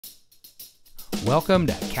Welcome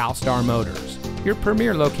to CalStar Motors, your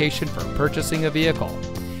premier location for purchasing a vehicle.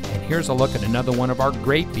 And here's a look at another one of our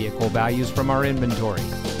great vehicle values from our inventory,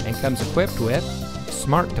 and comes equipped with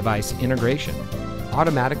smart device integration,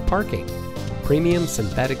 automatic parking, premium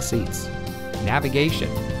synthetic seats, navigation,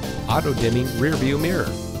 auto-dimming rear view mirror,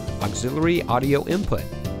 auxiliary audio input,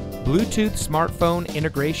 Bluetooth smartphone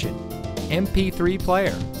integration, MP3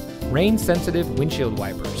 player, rain-sensitive windshield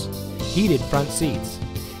wipers, heated front seats,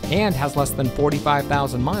 and has less than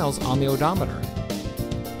 45,000 miles on the odometer.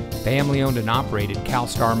 Family-owned and operated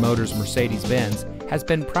CalStar Motors Mercedes-Benz has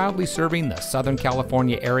been proudly serving the Southern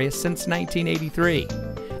California area since 1983.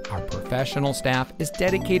 Our professional staff is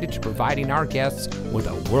dedicated to providing our guests with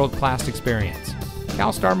a world-class experience.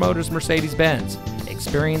 CalStar Motors Mercedes-Benz,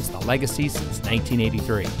 experience the legacy since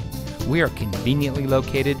 1983. We are conveniently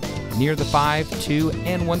located near the 5, 2,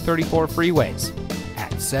 and 134 freeways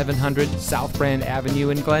at 700 South Brand Avenue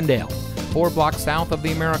in Glendale, 4 blocks south of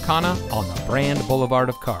the Americana on the Brand Boulevard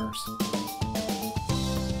of Cars.